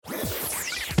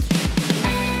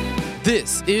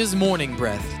This is Morning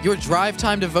Breath, your drive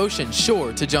time devotion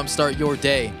sure to jumpstart your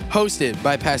day. Hosted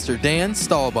by Pastor Dan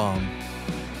Stahlbaum.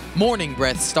 Morning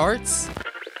Breath starts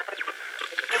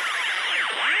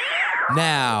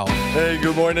now. Hey,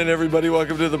 good morning, everybody.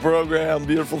 Welcome to the program.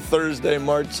 Beautiful Thursday,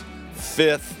 March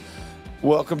 5th.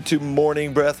 Welcome to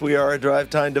Morning Breath. We are a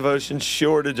drive time devotion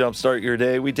sure to jumpstart your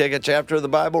day. We take a chapter of the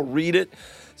Bible, read it,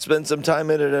 spend some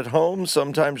time in it at home,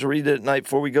 sometimes read it at night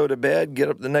before we go to bed, get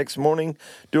up the next morning,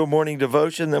 do a morning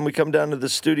devotion. Then we come down to the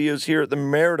studios here at the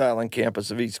Merritt Island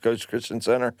campus of East Coast Christian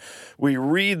Center. We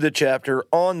read the chapter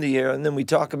on the air, and then we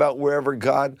talk about wherever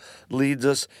God leads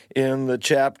us in the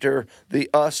chapter. The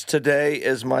us today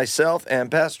is myself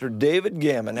and Pastor David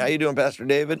Gammon. How you doing, Pastor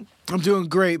David? I'm doing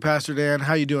great, Pastor Dan.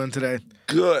 How you doing today?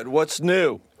 Good. What's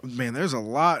new? Man, there's a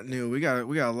lot new. We got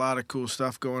a lot of cool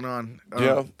stuff going on.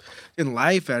 Yeah. In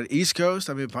life at East Coast.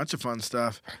 I mean, a bunch of fun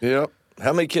stuff. Yep.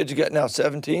 How many kids you got now?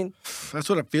 17? That's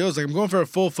what it feels like. I'm going for a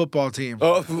full football team.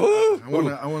 Oh, woo!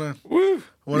 I wanna.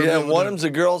 Yeah, one of them's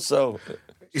a girl, so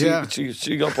she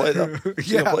gonna play though.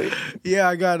 Yeah.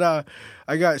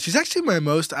 I got. She's actually my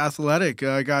most athletic.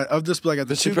 I got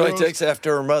the She two probably girls. takes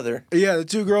after her mother. Yeah, the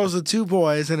two girls, the two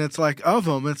boys, and it's like of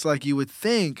them. It's like you would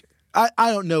think. I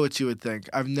don't know what you would think.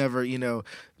 I've never,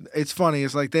 it's funny.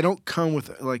 It's like they don't come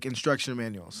with like instruction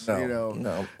manuals,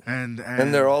 No. And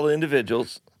they're all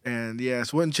individuals. And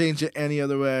yes, wouldn't change it any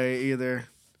other way either.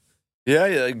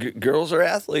 Yeah. Girls are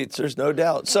athletes. There's no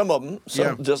doubt. Some of them,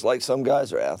 just like some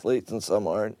guys are athletes, and some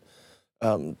aren't.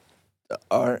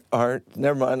 Aren't.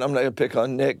 Never mind. I'm not gonna pick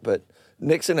on Nick, but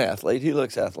Nick's an athlete. He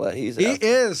looks athletic. He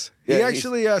is. Yeah, he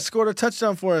actually scored a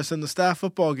touchdown for us in the staff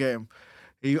football game.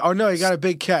 He got a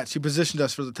big catch. He positioned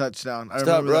us for the touchdown.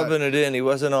 Stop rubbing it in. He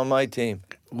wasn't on my team.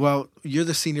 Well, you're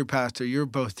the senior pastor. You're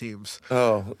both teams.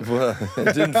 Oh, well,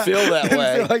 it didn't feel that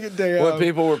way. Feel like it when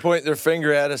people were pointing their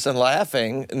finger at us and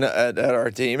laughing at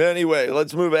our team. Anyway,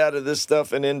 let's move out of this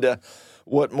stuff and into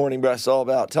what Morning Breath is all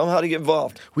about. Tell them how to get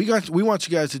involved. We want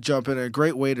you guys to jump in. A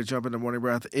great way to jump into Morning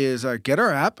Breath is get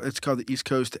our app. It's called the East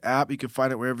Coast app. You can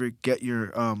find it wherever you get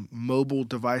your mobile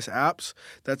device apps.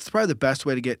 That's probably the best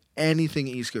way to get anything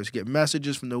East Coast. You get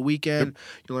messages from the weekend. Yep.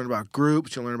 You learn about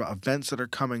groups. You learn about events that are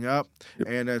coming up. Yep.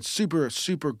 And it's super,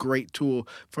 super great tool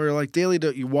for like daily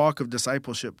walk of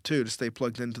discipleship too, to stay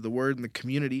plugged into the Word and the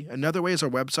community. Another way is our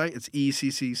website. It's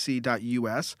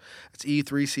eccc.us. It's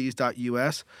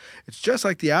e3cs.us. It's just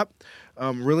like the app,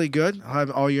 really good. I'll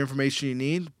have all your information you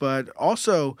need, but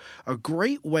also a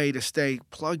great way to stay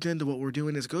plugged into what we're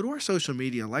doing is go to our social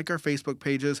media, like our Facebook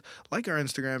pages, like our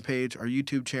Instagram page, our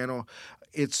YouTube channel.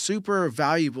 It's super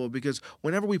valuable because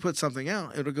whenever we put something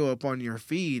out, it'll go up on your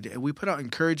feed. And we put out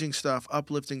encouraging stuff,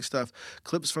 uplifting stuff,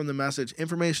 clips from the message,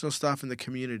 informational stuff in the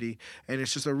community. And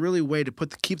it's just a really way to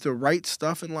keep the right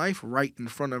stuff in life right in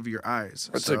front of your eyes.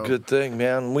 That's a good thing,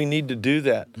 man. We need to do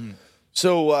that.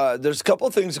 So there's a couple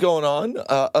of things going on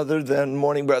other than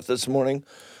Morning Breath this morning.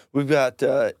 We've got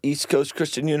East Coast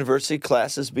Christian University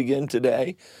classes begin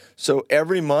today. So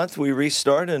every month we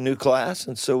restart a new class,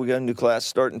 and so we got a new class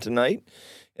starting tonight.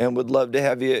 And would love to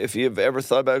have you, if you've ever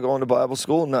thought about going to Bible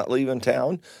school and not leaving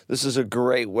town, this is a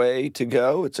great way to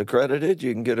go. It's accredited.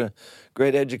 You can get a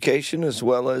great education as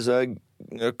well as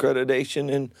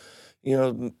accreditation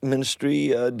in,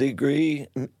 ministry degree,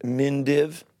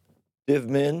 MINDIV.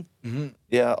 Div-min,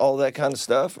 yeah, all that kind of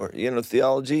stuff, or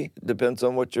theology. Depends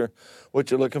on what you're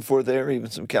looking for there. Even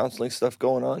some counseling stuff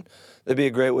going on. That'd be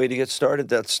a great way to get started.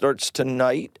 That starts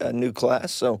tonight, a new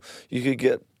class, so you could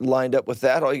get lined up with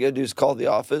that. All you got to do is call the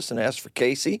office and ask for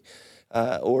Casey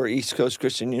or East Coast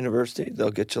Christian University.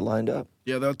 They'll get you lined up.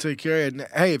 Yeah, they'll take care of it. And,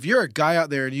 hey, if you're a guy out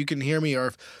there and you can hear me, or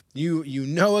if you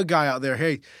know a guy out there,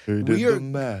 we are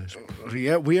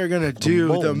going to do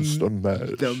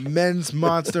the men's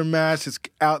monster mash. It's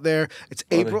out there. It's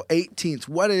April 18th.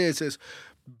 What it is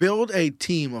build a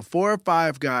team of 4 or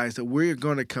 5 guys that we're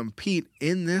going to compete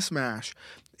in this mash.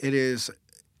 It is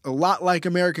a lot like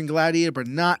American Gladiator, but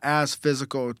not as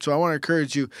physical. So I want to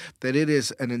encourage you that it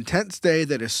is an intense day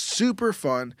that is super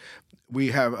fun.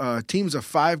 We have teams of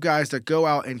 5 guys that go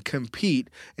out and compete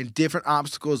in different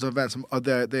obstacles events.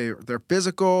 They're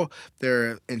physical,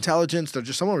 they're intelligence, some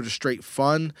of them are just straight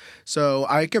fun. So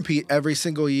I compete every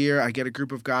single year. I get a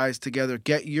group of guys together.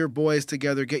 Get your boys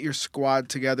together. Get your squad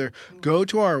together. Go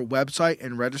to our website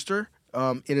and register.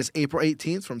 It is April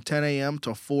 18th from 10 a.m.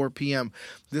 to 4 p.m.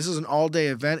 This is an all-day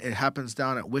event. It happens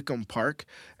down at Wickham Park.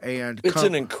 And it's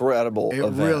an incredible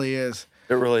event. It really is.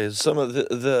 It really is. Some of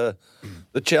the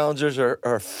challengers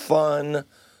are fun.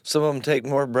 Some of them take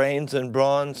more brains than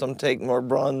brawn. Some take more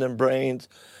brawn than brains.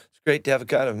 It's great to have a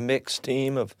kind of mixed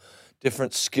team of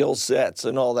different skill sets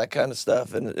and all that kind of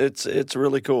stuff, and it's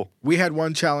really cool. We had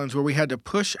one challenge where we had to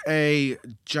push a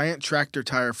giant tractor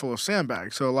tire full of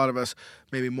sandbags. So a lot of us,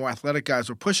 maybe more athletic guys,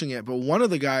 were pushing it, but one of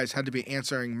the guys had to be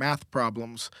answering math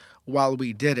problems while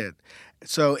we did it.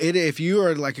 So if you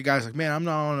are like a guy's like, man, I'm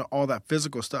not on all that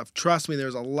physical stuff, trust me,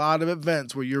 there's a lot of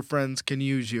events where your friends can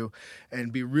use you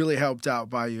and be really helped out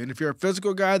by you. And if you're a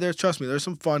physical guy, trust me, there's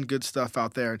some fun, good stuff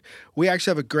out there. We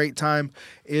actually have a great time.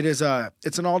 It's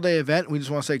an all-day event. We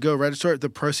just want to say go register. The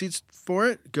proceeds for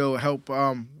it go help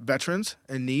veterans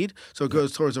in need. So it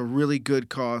goes towards a really good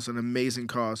cause, an amazing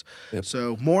cause. Yep.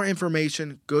 So more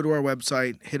information, go to our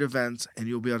website, hit events, and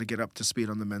you'll be able to get up to speed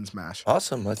on the men's MASH.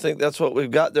 Awesome. I think that's what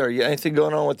we've got there. Anything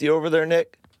going on with you over there,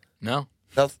 Nick? No.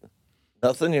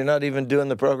 Nothing? You're not even doing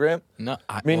the program? No.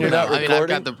 You're not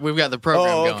recording? We've got the program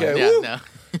Oh, okay. going. Yeah, Woo. no.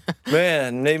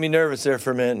 Man, made me nervous there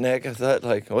for a minute, Nick. I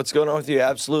thought, what's going on with you?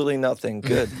 Absolutely nothing.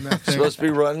 Good. You're supposed to be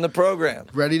running the program.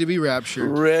 Ready to be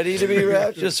raptured. Ready to be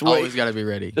raptured. Just wait. Always got to be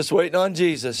ready. Just waiting on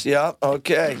Jesus. Yeah.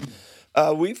 Okay.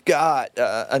 We've got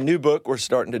a new book we're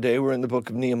starting today. We're in the book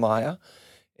of Nehemiah,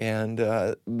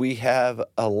 and we have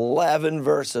 11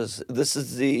 verses. This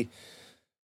is the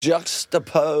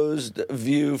juxtaposed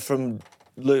view from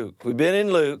Luke. We've been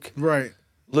in Luke. Right.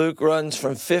 Luke runs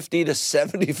from 50 to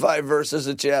 75 verses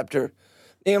a chapter.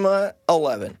 Nehemiah,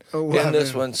 11 in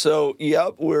this one. So,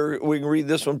 yep, we can read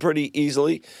this one pretty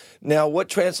easily. Now, what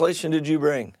translation did you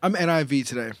bring? I'm NIV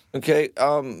today. Okay,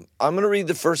 I'm going to read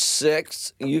the first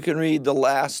 6. You can read the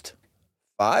last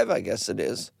 5, I guess it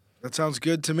is. That sounds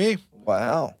good to me.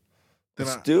 Wow.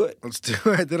 Let's do it. Let's do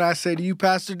it. Then I say to you,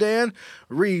 Pastor Dan,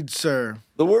 read, sir.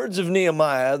 The words of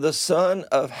Nehemiah, the son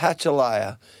of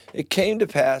Hachaliah. It came to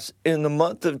pass in the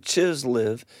month of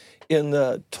Chislev, in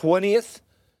the 20th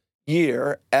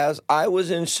year, as I was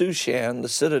in Shushan, the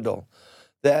citadel,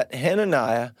 that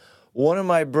Hananiah, one of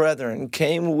my brethren,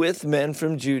 came with men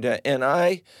from Judah, and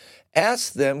I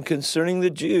asked them concerning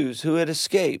the Jews who had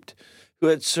escaped, who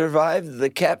had survived the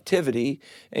captivity,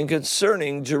 and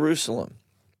concerning Jerusalem.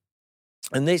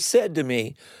 And they said to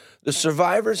me, the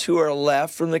survivors who are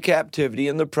left from the captivity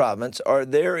in the province are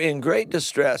there in great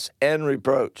distress and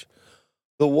reproach.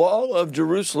 The wall of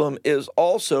Jerusalem is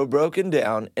also broken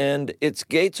down, and its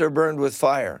gates are burned with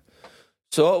fire.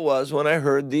 So it was when I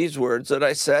heard these words that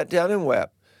I sat down and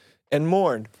wept and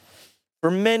mourned.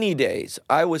 For many days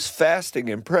I was fasting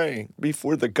and praying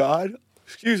before the God,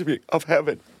 of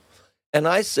heaven. And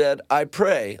I said, I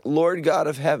pray, Lord God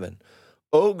of heaven,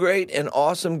 O great and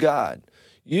awesome God,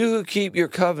 you who keep your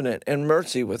covenant and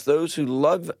mercy with those who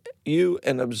love you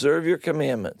and observe your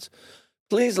commandments,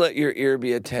 please let your ear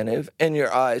be attentive and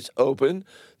your eyes open,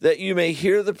 that you may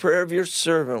hear the prayer of your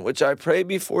servant, which I pray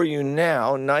before you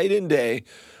now, night and day,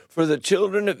 for the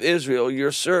children of Israel,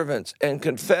 your servants, and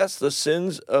confess the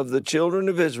sins of the children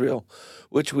of Israel,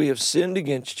 which we have sinned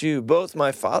against you. Both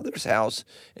my father's house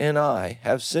and I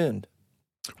have sinned.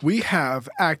 We have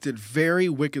acted very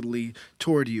wickedly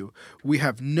toward you. We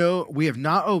have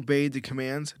not obeyed the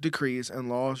commands, decrees, and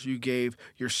laws you gave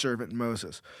your servant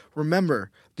Moses.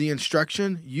 Remember the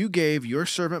instruction you gave your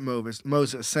servant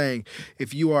Moses, saying,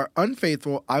 if you are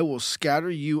unfaithful, I will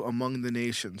scatter you among the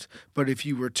nations. But if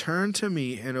you return to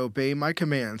me and obey my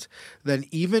commands, then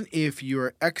even if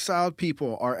your exiled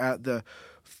people are at the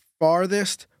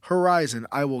farthest horizon,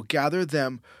 I will gather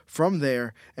them from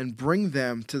there and bring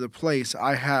them to the place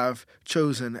I have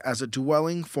chosen as a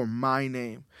dwelling for my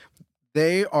name.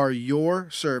 They are your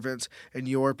servants and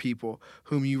your people,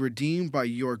 whom you redeemed by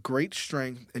your great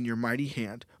strength and your mighty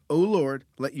hand. O Lord,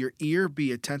 let your ear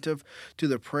be attentive to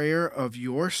the prayer of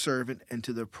your servant and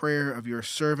to the prayer of your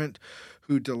servant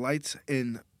who delights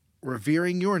in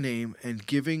revering your name and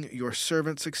giving your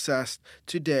servant success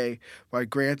today by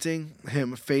granting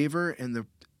him favor in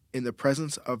the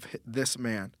presence of this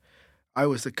man. I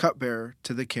was the cupbearer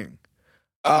to the king.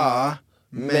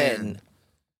 Amen.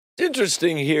 It's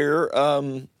interesting here.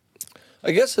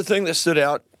 I guess the thing that stood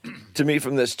out to me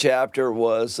from this chapter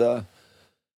was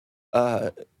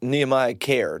Nehemiah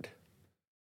cared.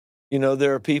 You know,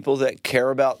 there are people that care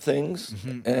about things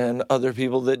and other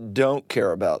people that don't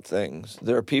care about things.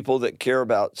 There are people that care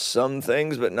about some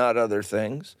things but not other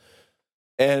things.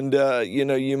 And,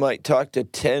 you might talk to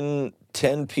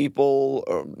 10 people,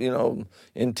 or,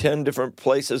 in 10 different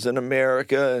places in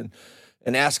America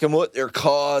and ask them what their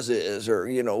cause is, or,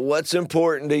 what's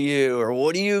important to you, or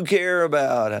what do you care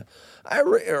about? I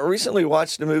recently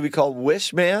watched a movie called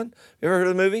Wish Man. You ever heard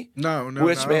of the movie? No.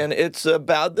 Wish Man. It's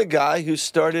about the guy who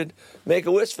started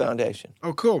Make-A-Wish Foundation.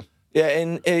 Oh, cool. Yeah,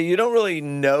 and you don't really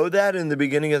know that in the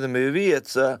beginning of the movie.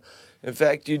 It's, in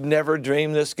fact, you'd never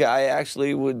dream this guy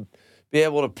actually would be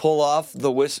able to pull off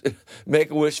the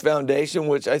Make-A-Wish Foundation,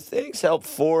 which I think's helped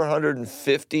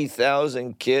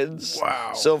 450,000 kids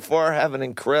so far have an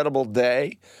incredible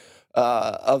day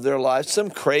of their lives. Some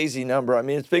crazy number. I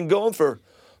mean, it's been going for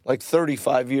like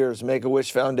 35 years,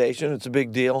 Make-A-Wish Foundation. It's a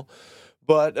big deal.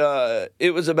 But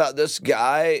it was about this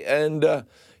guy and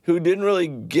who didn't really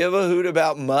give a hoot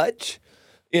about much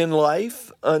in life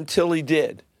until he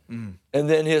did. And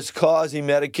then his cause, he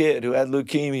met a kid who had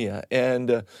leukemia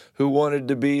and who wanted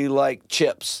to be like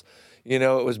Chips. You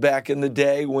know, it was back in the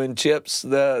day when Chips,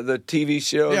 the TV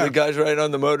show, the guys riding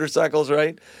on the motorcycles,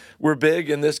 right, were big.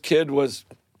 And this kid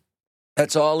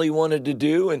that's all he wanted to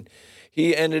do. And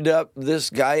this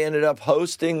guy ended up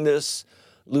hosting this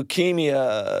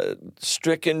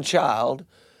leukemia-stricken child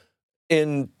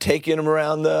and taking him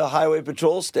around the highway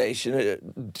patrol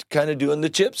station, kind of doing the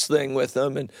Chips thing with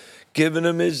him and giving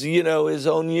him his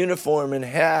own uniform and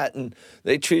hat. And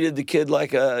they treated the kid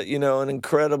like an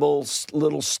incredible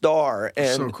little star.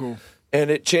 And, so cool. And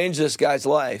it changed this guy's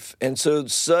life. And so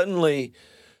suddenly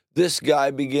this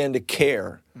guy began to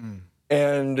care.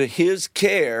 And his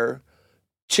care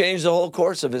changed the whole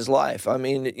course of his life. I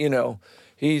mean,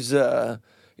 he's,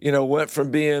 went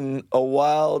from being a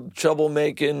wild,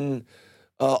 troublemaking,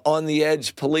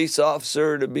 on-the-edge police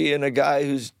officer to being a guy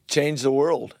who's changed the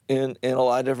world in a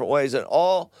lot of different ways. And it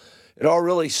all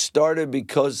really started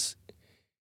because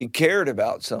he cared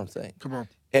about something. Come on.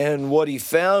 And what he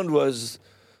found was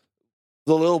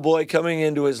the little boy coming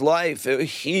into his life,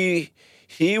 he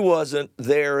wasn't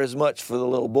there as much for the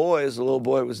little boy as the little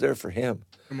boy was there for him.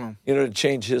 Come on. To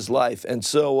change his life. And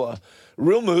so,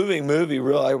 real moving movie,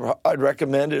 I'd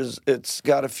recommend it. It's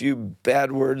got a few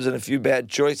bad words and a few bad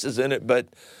choices in it, but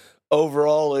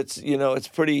overall, it's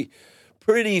pretty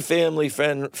family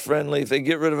friendly. If they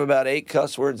get rid of about 8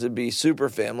 cuss words, it'd be super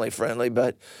family friendly.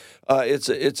 But it's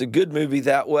a good movie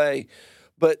that way.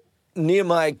 But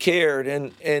Nehemiah cared,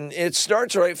 and it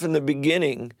starts right from the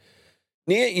beginning.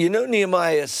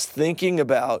 Nehemiah is thinking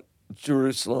about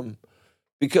Jerusalem.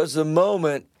 Because the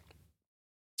moment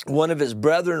one of his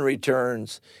brethren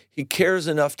returns, he cares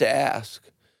enough to ask.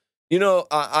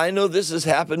 I know this has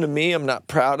happened to me. I'm not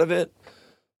proud of it.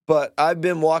 But I've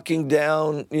been walking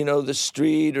down, the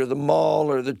street or the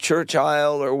mall or the church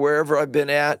aisle or wherever I've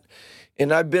been at,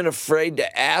 and I've been afraid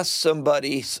to ask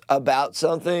somebody about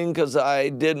something because I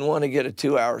didn't want to get a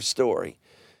 2-hour story.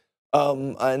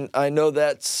 I know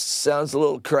that sounds a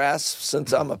little crass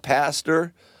since I'm a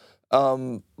pastor.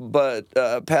 But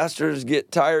pastors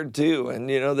get tired too. And,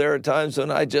 there are times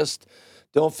when I just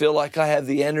don't feel like I have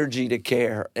the energy to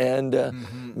care.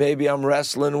 And maybe I'm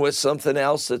wrestling with something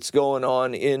else that's going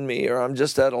on in me, or I'm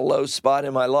just at a low spot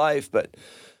in my life. But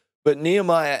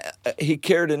Nehemiah, he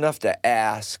cared enough to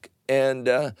ask. And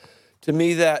to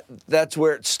me, that's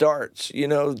where it starts,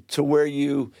 to where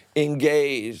you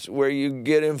engage, where you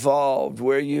get involved,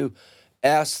 where you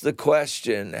ask the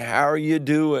question, how are you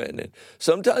doing? And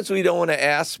sometimes we don't want to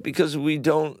ask because we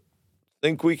don't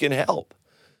think we can help.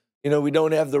 We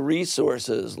don't have the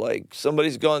resources. Like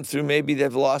somebody's gone through, maybe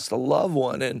they've lost a loved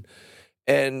one.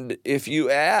 And if you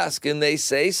ask and they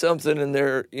say something and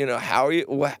they're, how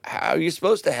are you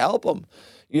supposed to help them?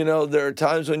 There are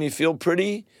times when you feel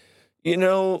pretty,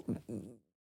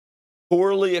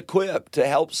 poorly equipped to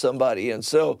help somebody. And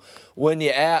so when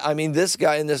this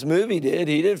guy in this movie he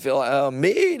didn't feel,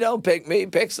 me, don't pick me,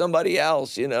 pick somebody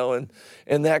else, and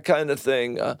that kind of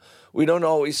thing. We don't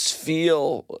always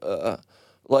feel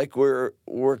like we're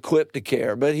equipped to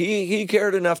care, but he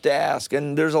cared enough to ask.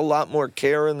 And there's a lot more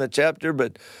care in the chapter,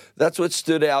 but that's what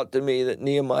stood out to me, that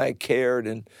Nehemiah cared.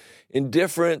 And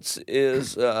indifference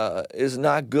is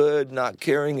not good. Not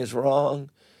caring is wrong.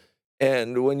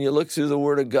 And when you look through the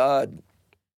Word of God,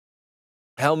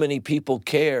 how many people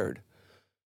cared,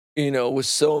 was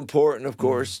so important, of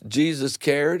course. Jesus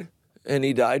cared, and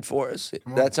he died for us.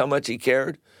 That's how much he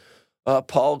cared.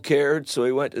 Paul cared, so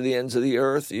he went to the ends of the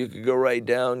earth. You could go right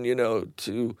down,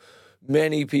 to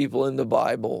many people in the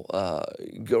Bible.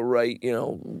 Go right,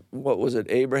 what was it?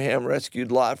 Abraham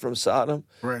rescued Lot from Sodom.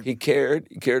 Right. He cared.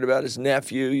 He cared about his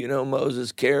nephew.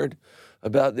 Moses cared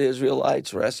about the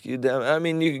Israelites, rescued them. I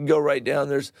mean, you can go right down.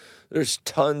 There's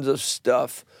tons of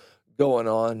stuff going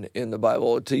on in the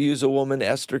Bible. To use a woman,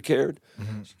 Esther cared.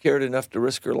 She cared enough to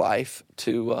risk her life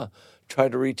to try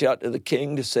to reach out to the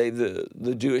king to save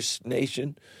the Jewish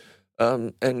nation.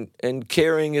 And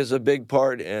caring is a big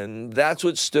part, and that's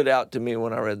what stood out to me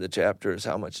when I read the chapter, is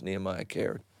how much Nehemiah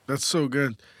cared. That's so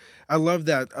good. I love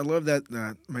that. I love that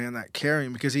man, that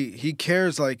caring, because he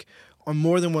cares like on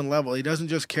more than one level. He doesn't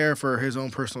just care for his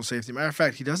own personal safety. Matter of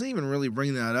fact, he doesn't even really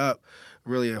bring that up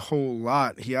really a whole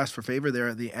lot. He asked for favor there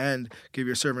at the end. Give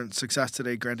your servant success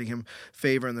today, granting him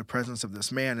favor in the presence of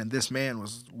this man. And this man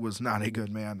was not a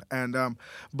good man. And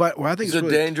but what I think he's a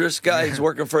dangerous guy. He's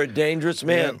working for a dangerous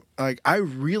man. Like I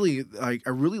really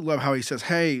love how he says,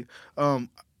 "Hey,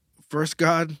 first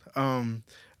God,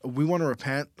 we want to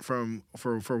repent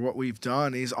for what we've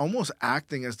done." He's almost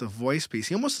acting as the voice piece.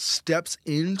 He almost steps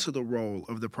into the role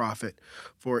of the prophet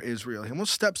for Israel. He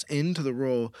almost steps into the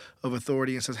role of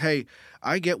authority and says, "Hey,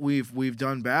 I get we've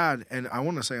done bad, and I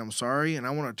want to say I'm sorry, and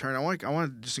I want to turn. I want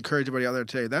to just encourage everybody out there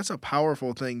today. That's a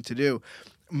powerful thing to do.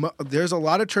 There's a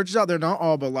lot of churches out there, not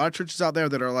all, but a lot of churches out there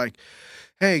that are like,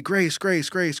 hey, grace, grace,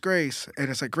 grace, grace.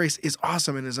 And it's like, grace is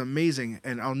awesome and is amazing.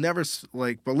 And I'll never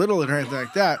like belittle it or anything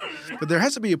like that. But there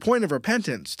has to be a point of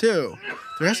repentance too.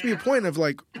 There has to be a point of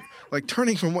like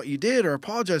turning from what you did or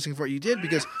apologizing for what you did,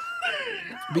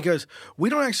 because we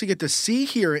don't actually get to see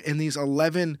here in these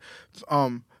 11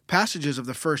 passages of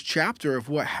the first chapter of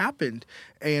what happened.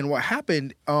 And what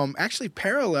happened actually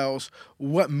parallels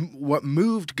what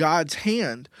moved God's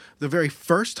hand the very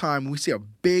first time we see a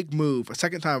big move, a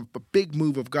second time a big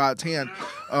move of God's hand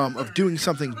of doing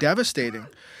something devastating.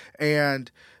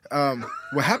 And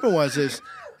what happened is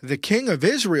the king of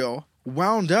Israel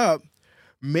wound up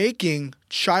making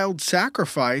child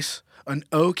sacrifice an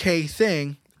okay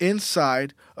thing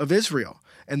inside of Israel.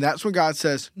 And that's when God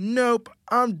says, nope,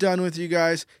 I'm done with you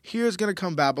guys. Here's going to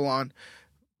come Babylon.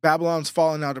 Babylon's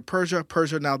fallen out of Persia.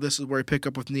 Now this is where we pick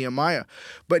up with Nehemiah.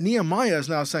 But Nehemiah is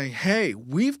now saying, hey,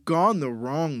 we've gone the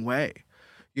wrong way.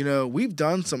 We've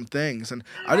done some things. And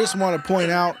I just want to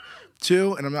point out,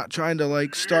 too, and I'm not trying to,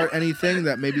 start anything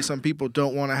that maybe some people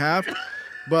don't want to have,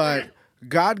 but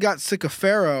God got sick of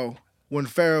Pharaoh when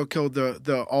Pharaoh killed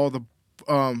all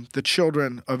the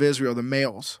children of Israel, the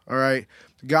males, all right?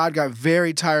 God got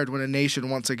very tired when a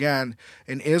nation once again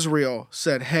in Israel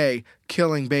said, hey,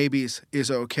 killing babies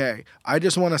is okay. I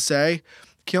just want to say,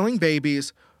 killing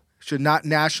babies should not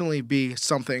nationally be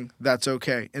something that's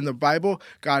okay. In the Bible,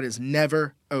 God is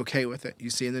never okay with it. You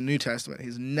see in the New Testament,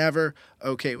 he's never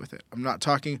okay with it. I'm not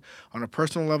talking on a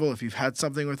personal level. If you've had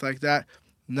something with like that,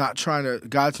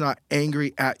 God's not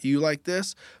angry at you like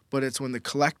this, but it's when the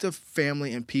collective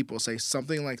family and people say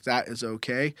something like that is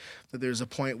okay, that there's a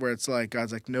point where it's like,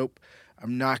 God's like, nope,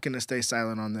 I'm not going to stay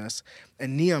silent on this.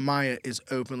 And Nehemiah is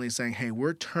openly saying, hey,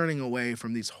 we're turning away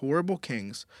from these horrible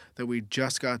kings that we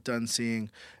just got done seeing,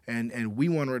 and we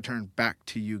want to return back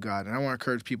to you, God. And I want to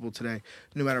encourage people today,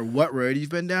 no matter what road you've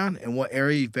been down and what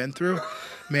area you've been through,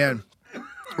 man,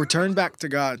 return back to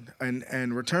God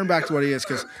and return back to what he is,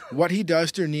 because what he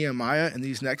does through Nehemiah in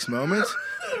these next moments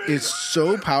is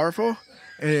so powerful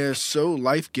and it is so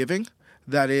life-giving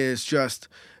that is just,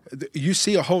 you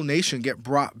see a whole nation get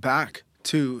brought back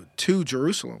to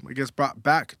Jerusalem. It gets brought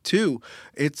back to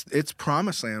its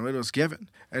promised land when it was given.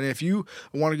 And if you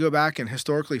want to go back and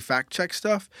historically fact check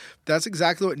stuff, that's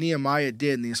exactly what Nehemiah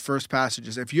did in these first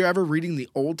passages. If you're ever reading the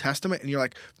Old Testament and you're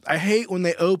like, I hate when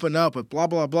they open up with blah,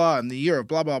 blah, blah, and the year of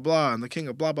blah, blah, blah, and the king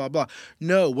of blah, blah, blah.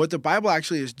 No, what the Bible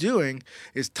actually is doing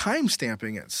is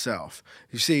time-stamping itself.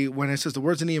 You see, when it says the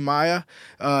words of Nehemiah,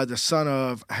 the son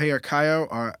of Hezekiah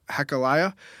or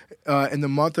Hekeliah, in the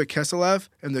month of Kislev,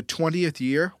 in the 20th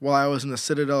year, while I was in the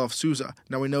citadel of Susa.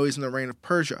 Now we know he's in the reign of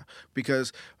Persia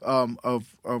because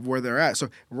of where they're at. So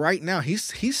right now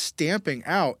he's stamping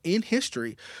out in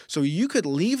history. So you could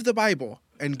leave the Bible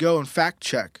and go and fact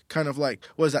check, kind of like,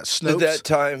 what is that, Snopes? Did that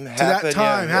time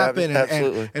happen?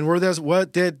 Absolutely. And where there's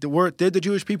did the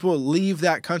Jewish people leave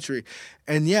that country?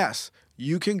 And yes,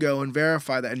 you can go and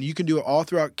verify that, and you can do it all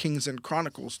throughout Kings and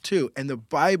Chronicles too. And the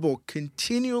Bible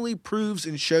continually proves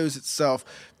and shows itself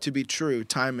to be true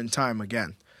time and time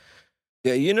again.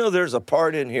 Yeah, there's a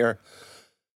part in here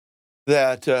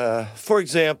that, for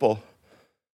example,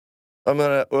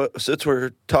 since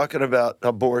we're talking about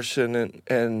abortion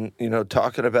and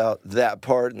talking about that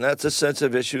part, and that's a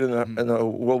sensitive issue in the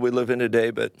world we live in today,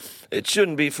 but it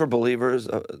shouldn't be for believers.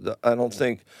 I don't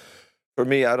think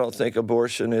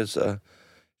abortion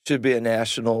should be a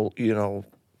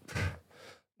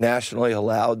nationally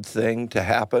allowed thing to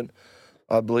happen.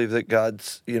 I believe that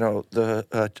God's,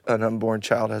 an unborn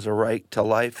child has a right to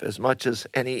life as much as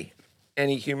any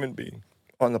human being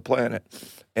on the planet.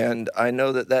 And I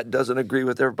know that doesn't agree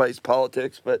with everybody's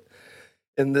politics, but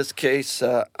in this case,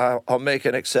 I'll make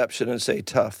an exception and say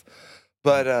tough.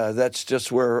 But that's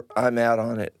just where I'm at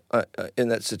on it in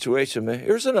that situation.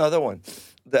 Here's another one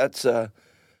that's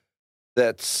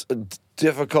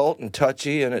difficult and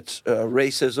touchy, and it's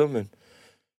racism and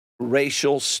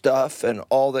racial stuff and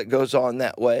all that goes on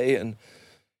that way. And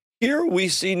Here we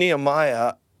see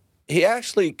Nehemiah, he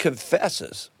actually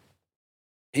confesses.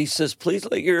 He says, please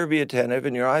let your ear be attentive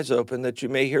and your eyes open, that you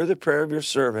may hear the prayer of your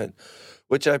servant,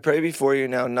 which I pray before you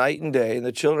now night and day, and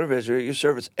the children of Israel, your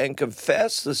servants, and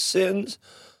confess the sins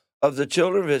of the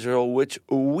children of Israel, which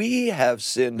we have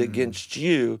sinned against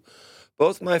you,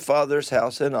 both my father's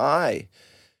house and I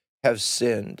have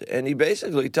sinned. And he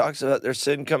basically talks about their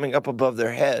sin coming up above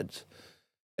their heads.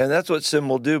 And that's what sin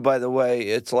will do, by the way.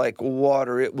 It's like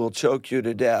water. It will choke you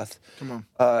to death. Come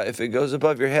on. If it goes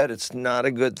above your head, it's not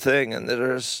a good thing. And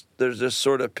there's this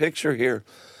sort of picture here.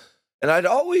 And I'd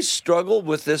always struggled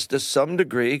with this to some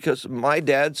degree because my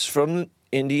dad's from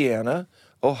Indiana,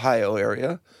 Ohio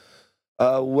area.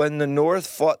 When the North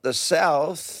fought the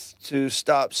South to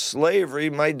stop slavery,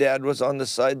 my dad was on the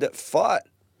side that fought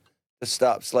to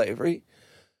stop slavery.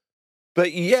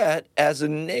 But yet, as a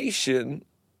nation,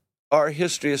 our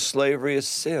history of slavery is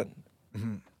sin.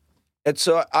 Mm-hmm. And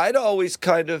so I'd always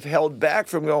kind of held back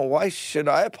from going, why should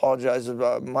I apologize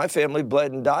about my family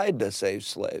bled and died to save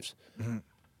slaves?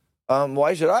 Mm-hmm.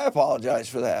 Why should I apologize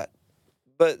for that?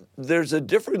 But there's a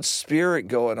different spirit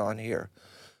going on here.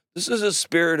 This is a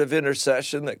spirit of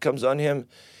intercession that comes on him.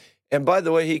 And by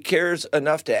the way, he cares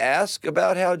enough to ask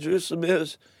about how Jerusalem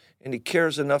is, and he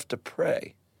cares enough to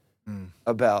pray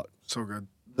about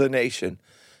the nation.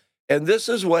 And this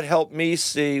is what helped me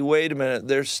see, wait a minute,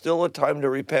 there's still a time to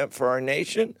repent for our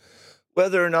nation,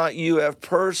 whether or not you have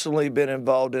personally been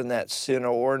involved in that sin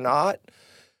or not.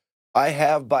 I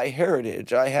have by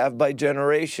heritage, I have by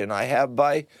generation, I have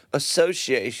by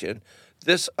association.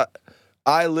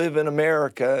 I live in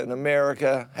America, and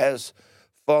America has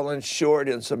fallen short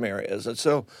in some areas. And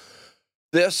so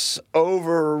this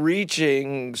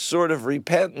overreaching sort of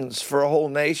repentance for a whole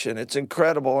nation, it's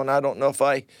incredible, and I don't know if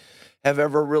I have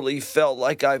ever really felt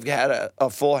like I've had a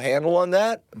full handle on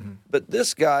that. Mm-hmm. But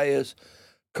this guy is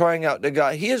crying out to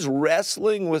God. He is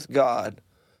wrestling with God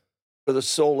for the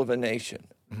soul of a nation.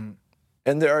 Mm-hmm.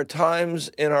 And there are times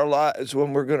in our lives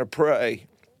when we're going to pray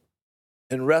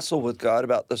and wrestle with God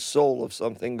about the soul of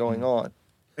something going on.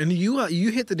 And you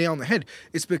hit the nail on the head.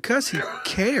 It's because he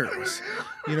cares.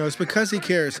 It's because he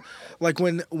cares. Like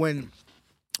when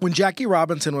Jackie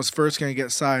Robinson was first going to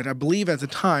get signed, I believe at the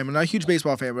time, I'm not a huge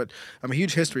baseball fan, but I'm a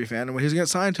huge history fan, and when he was going to get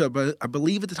signed to it, but I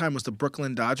believe at the time was the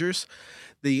Brooklyn Dodgers,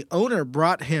 the owner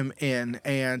brought him in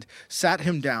and sat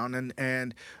him down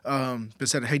and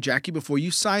said, hey, Jackie, before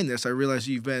you sign this, I realize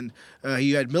you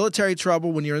had military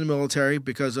trouble when you're in the military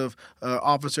because of an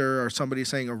officer or somebody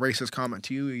saying a racist comment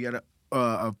to you. You had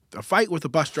a fight with a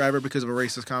bus driver because of a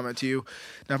racist comment to you.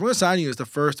 Now, if we're going to sign you as the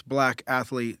first black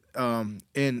athlete in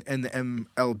the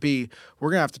MLB, we're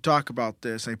going to have to talk about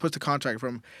this. And he puts the contract for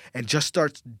him and just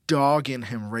starts dogging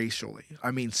him racially. I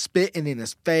mean, spitting in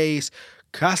his face,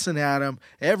 cussing at him,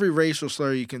 every racial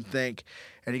slur you can think.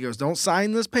 And he goes, don't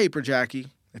sign this paper, Jackie,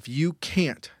 if you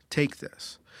can't take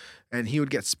this. And he would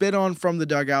get spit on from the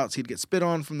dugouts. He'd get spit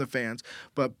on from the fans.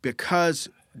 But because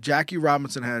Jackie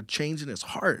Robinson had a change in his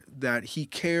heart that he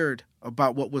cared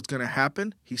about what was going to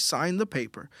happen, he signed the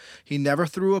paper. He never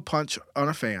threw a punch on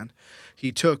a fan.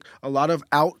 He took a lot of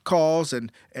out calls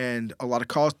and a lot of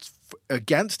calls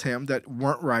against him that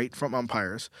weren't right from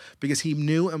umpires because he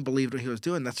knew and believed what he was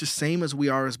doing. That's the same as we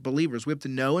are as believers. We have to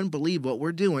know and believe what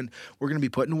we're doing. We're going to be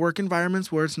put in work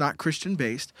environments where it's not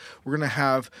Christian-based. We're going to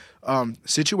have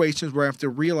situations where we have to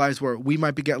realize where we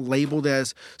might get labeled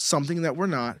as something that we're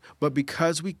not, but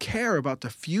because we care about the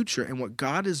future and what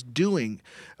God is doing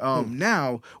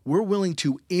now, we're willing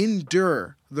to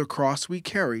endure the cross we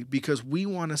carry because we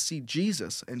want to see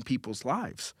Jesus in people's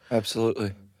lives.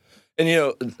 Absolutely.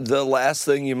 And, the last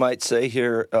thing you might say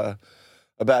here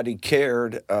about he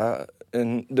cared,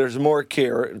 and there's more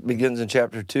care, it begins in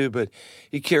chapter 2, but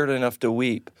he cared enough to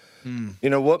weep.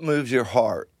 What moves your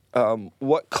heart?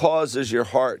 What causes your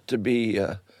heart to be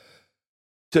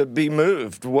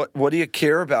moved? What do you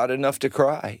care about enough to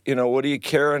cry? What do you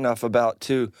care enough about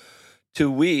to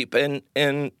weep? And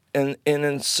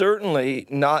certainly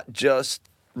not just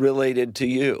related to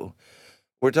you.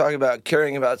 We're talking about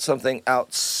caring about something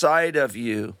outside of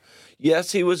you.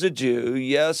 Yes, he was a Jew.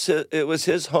 Yes, it was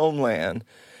his homeland.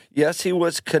 Yes, he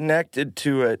was connected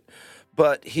to it.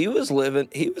 But he was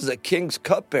a king's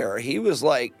cupbearer. He was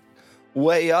like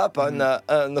way up on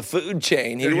the food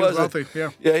chain. He wasn't wealthy,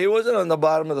 he wasn't on the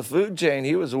bottom of the food chain.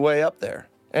 He was way up there.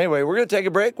 Anyway, we're going to take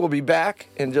a break. We'll be back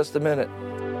in just a minute.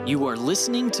 You are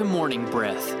listening to Morning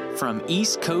Breath from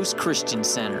East Coast Christian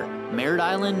Center, Merritt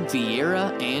Island,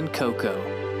 Vieira, and Cocoa.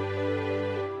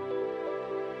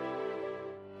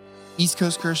 East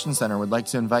Coast Christian Center would like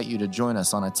to invite you to join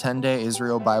us on a 10-day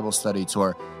Israel Bible study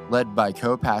tour led by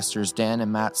co-pastors Dan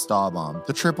and Matt Stahlbaum.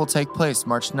 The trip will take place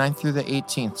March 9th through the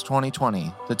 18th,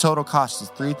 2020. The total cost is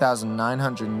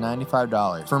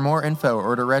 $3,995. For more info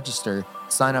or to register,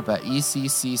 sign up at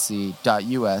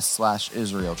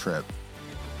eccc.us/Israel trip.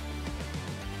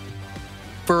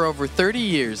 For over 30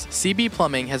 years, CB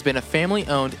Plumbing has been a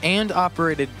family-owned and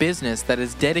operated business that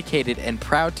is dedicated and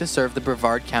proud to serve the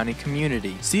Brevard County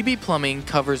community. CB Plumbing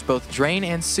covers both drain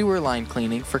and sewer line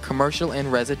cleaning for commercial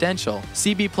and residential.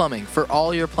 CB Plumbing for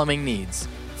all your plumbing needs.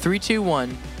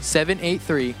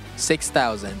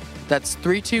 321-783-6000. That's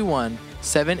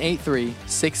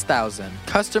 321-783-6000.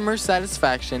 Customer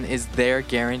satisfaction is their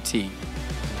guarantee.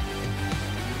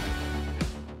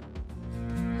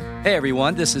 Hey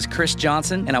everyone, this is Chris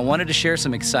Johnson, and I wanted to share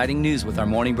some exciting news with our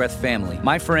Morning Breath family.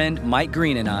 My friend Mike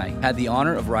Green and I had the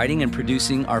honor of writing and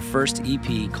producing our first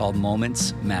EP called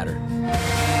Moments Matter.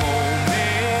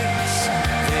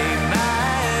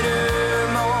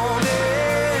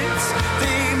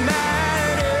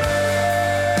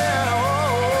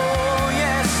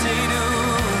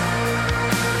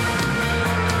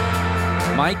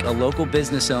 Mike, a local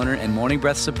business owner and Morning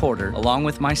Breath supporter, along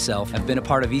with myself, have been a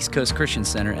part of East Coast Christian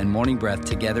Center and Morning Breath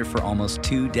together for almost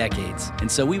 2 decades. And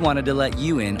so we wanted to let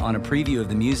you in on a preview of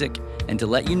the music and to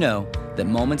let you know that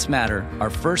Moments Matter, our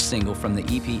first single from the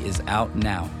EP, is out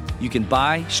now. You can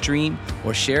buy, stream,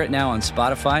 or share it now on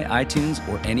Spotify, iTunes,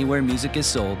 or anywhere music is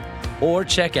sold, or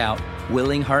check out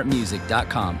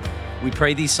willingheartmusic.com. We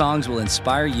pray these songs will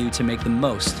inspire you to make the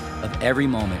most of every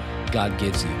moment God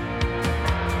gives you.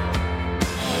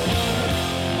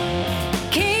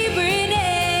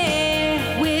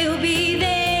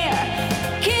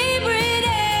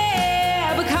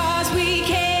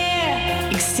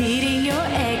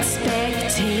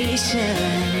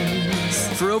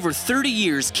 For over 30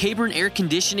 years, Cabron Air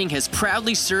Conditioning has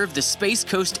proudly served the Space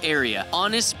Coast area.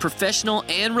 Honest, professional,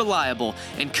 and reliable,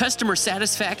 and customer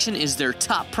satisfaction is their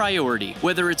top priority.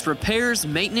 Whether it's repairs,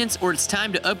 maintenance, or it's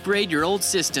time to upgrade your old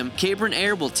system, Cabron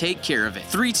Air will take care of it.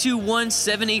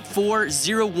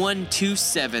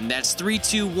 321-784-0127. That's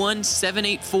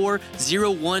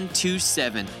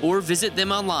 321-784-0127. Or visit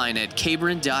them online at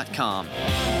cabron.com.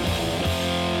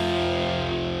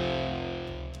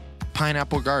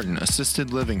 Pineapple Garden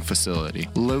Assisted Living Facility,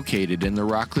 located in the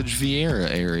Rockledge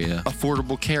Vieira area.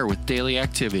 Affordable care with daily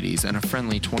activities and a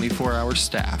friendly 24-hour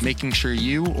staff, making sure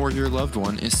you or your loved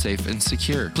one is safe and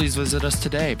secure. Please visit us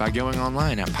today by going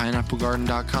online at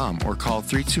pineapplegarden.com or call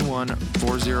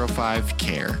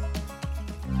 321-405-CARE.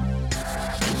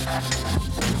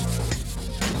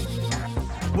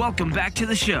 Welcome back to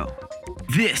the show.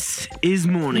 This is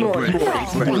Morning Breath.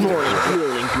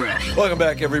 Welcome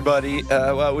back, everybody.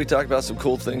 Well, we talked about some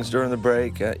cool things during the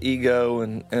break, ego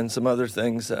and some other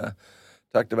things.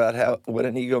 Talked about what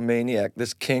an egomaniac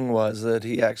this king was that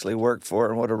he actually worked for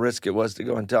and what a risk it was to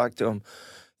go and talk to him.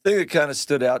 The thing that kind of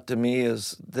stood out to me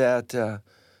is that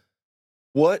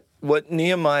what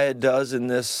Nehemiah does in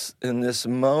this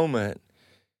moment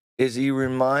is he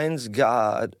reminds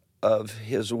God of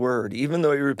his word, even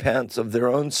though he repents of their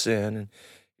own sin, and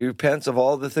he repents of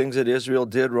all the things that Israel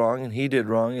did wrong and he did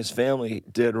wrong, his family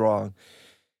did wrong.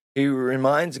 He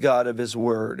reminds God of his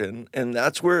word, and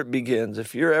that's where it begins.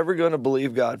 If you're ever going to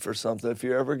believe God for something, if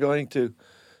you're ever going to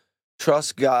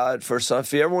trust God for something,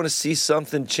 if you ever want to see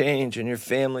something change in your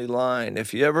family line,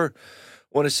 if you ever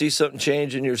want to see something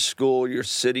change in your school, your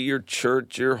city, your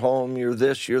church, your home, your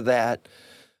this, your that,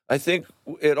 I think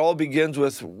it all begins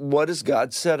with what has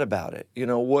God said about it? You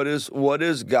know, what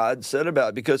is God said about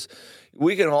it? Because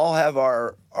we can all have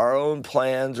our own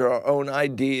plans or our own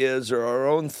ideas or our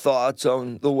own thoughts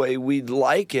on the way we'd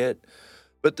like it.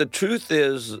 But the truth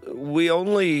is we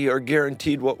only are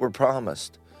guaranteed what we're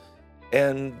promised.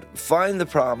 And find the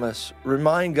promise,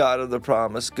 remind God of the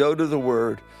promise, go to the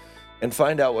Word, and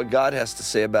find out what God has to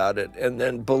say about it, and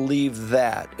then believe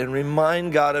that. And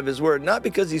remind God of His Word, not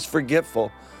because He's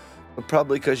forgetful, but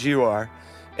probably because you are,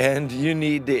 and you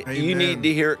need to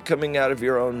hear it coming out of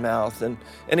your own mouth. And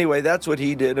anyway, that's what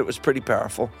he did. It was pretty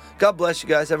powerful. God bless you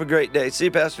guys. Have a great day. See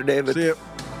you, Pastor David. See you.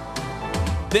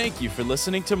 Thank you for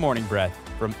listening to Morning Breath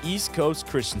from East Coast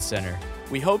Christian Center.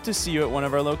 We hope to see you at one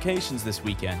of our locations this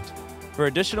weekend. For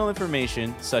additional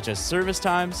information, such as service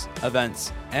times,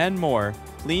 events, and more,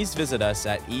 please visit us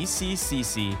at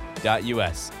eccc.us.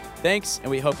 Thanks,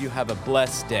 and we hope you have a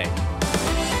blessed day.